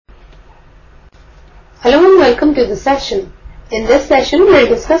Hello and welcome to the session. In this session, we will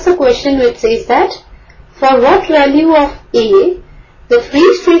discuss a question which says that for what value of A, the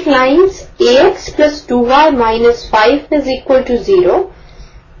free straight lines ax plus 2y minus 5 is equal to 0,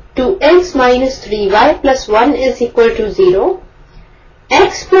 2x minus 3y plus 1 is equal to 0,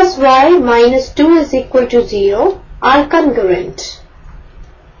 x plus y minus 2 is equal to 0 are congruent.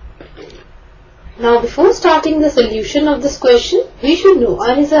 Now before starting the solution of this question, we should know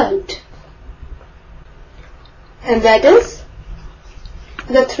our result. And that is,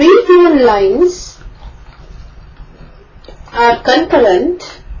 the three given lines are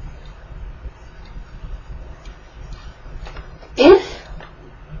concurrent if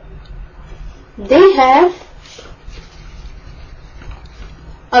they have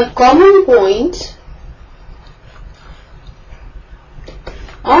a common point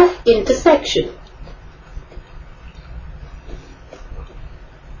of intersection.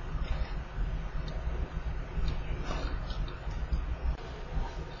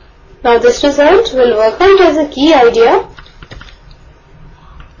 Now this result will work out as a key idea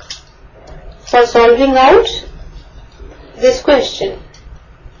for solving out this question.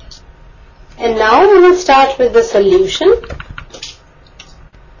 And now we will start with the solution.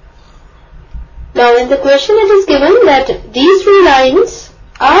 Now in the question it is given that these three lines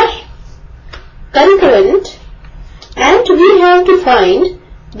are concurrent and we have to find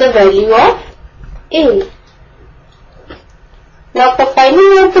the value of A. Now for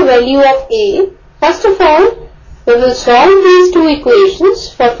finding out the value of A, first of all, we will solve these two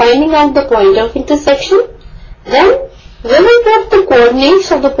equations for finding out the point of intersection. Then we will put the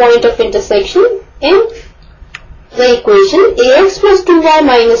coordinates of the point of intersection in the equation ax plus 2y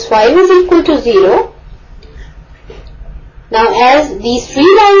minus 5 is equal to 0. Now as these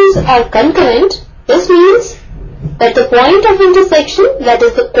three lines are concurrent, this means that the point of intersection, that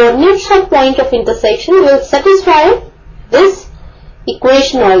is the coordinates of point of intersection, will satisfy this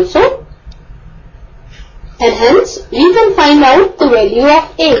equation also, and hence we can find out the value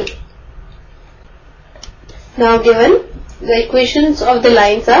of A. Now given the equations of the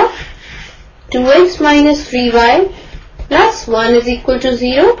lines are 2x minus 3y plus 1 is equal to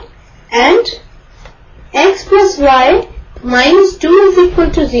 0 and x plus y minus 2 is equal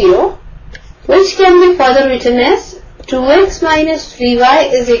to 0, which can be further written as 2x minus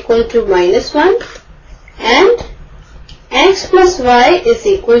 3y is equal to minus 1 and x plus y is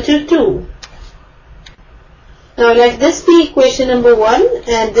equal to 2. Now let this be equation number 1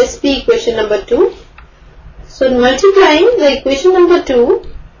 and this be equation number 2. So multiplying the equation number 2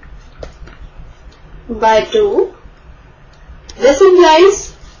 by 2, this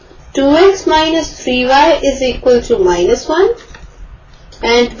implies 2x minus 3y is equal to minus 1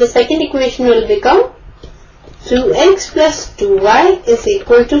 and the second equation will become 2x plus 2y is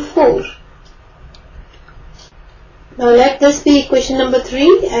equal to 4. Now let this be equation number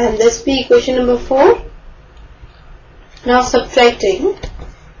 3 and this be equation number 4. Now subtracting,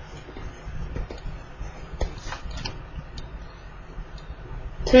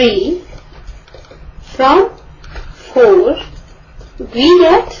 three from 4, we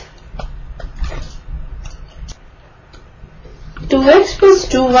get 2x plus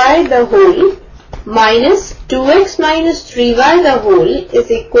 2y the whole minus 2x minus 3y the whole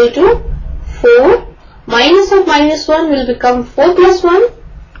is equal to 4. Minus of minus 1 will become 4 plus 1.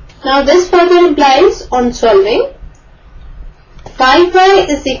 Now this further implies on solving 5y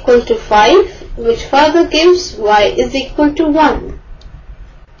is equal to 5, which further gives y is equal to 1.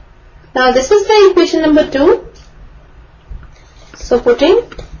 Now this is the equation number 2. So putting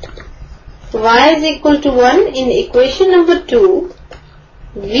y is equal to 1 in equation number 2,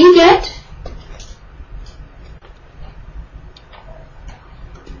 we get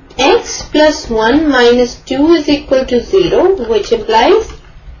x plus 1 minus 2 is equal to 0, which implies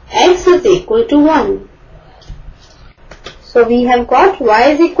x is equal to 1. So we have got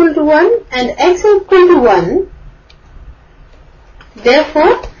y is equal to 1 and x is equal to 1.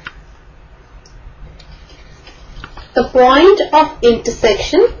 Therefore, the point of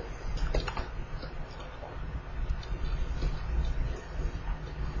intersection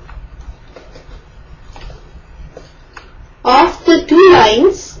of the two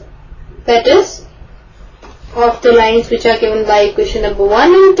lines, that is of the lines which are given by equation number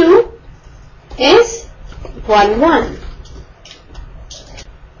 1 and 2, is 1, 1.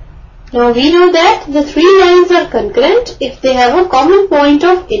 Now we know that the three lines are concurrent if they have a common point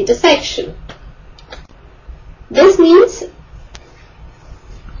of intersection. This means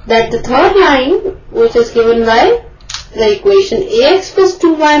that the third line, which is given by the equation ax plus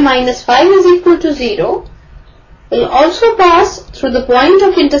 2y minus 5 is equal to 0, will also pass through the point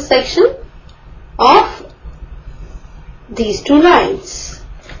of intersection of these two lines.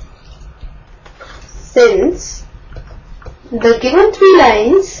 Since the given three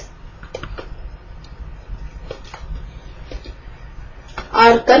lines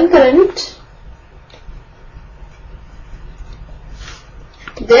are concurrent,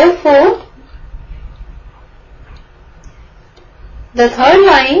 therefore the third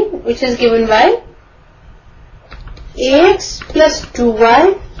line, which is given by ax plus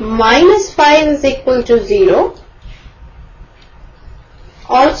 2y minus 5 is equal to 0,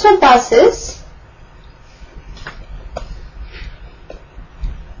 also passes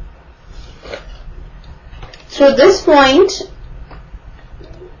through this point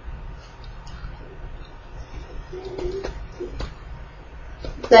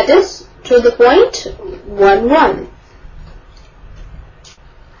that is to the point 1, 1.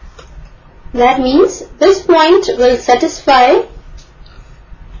 That means this point will satisfy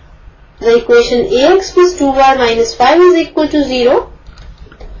the equation ax plus 2y minus 5 is equal to 0.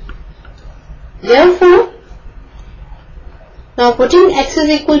 Therefore, now putting x is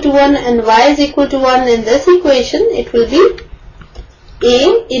equal to 1 and y is equal to 1 in this equation, it will be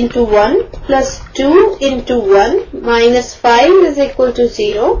a into 1 plus 2 into 1 minus 5 is equal to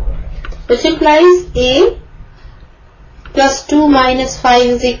 0, which implies a plus 2 minus 5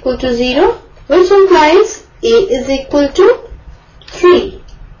 is equal to 0, which implies a is equal to 3.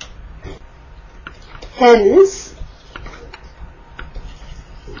 Hence,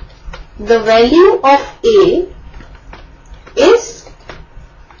 the value of a is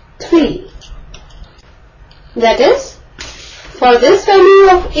 3. That is, for this value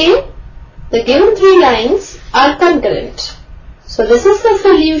of a, the given three lines are concurrent. So this is the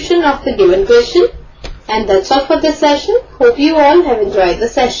solution of the given question, and that's all for this session. Hope you all have enjoyed the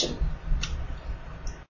session.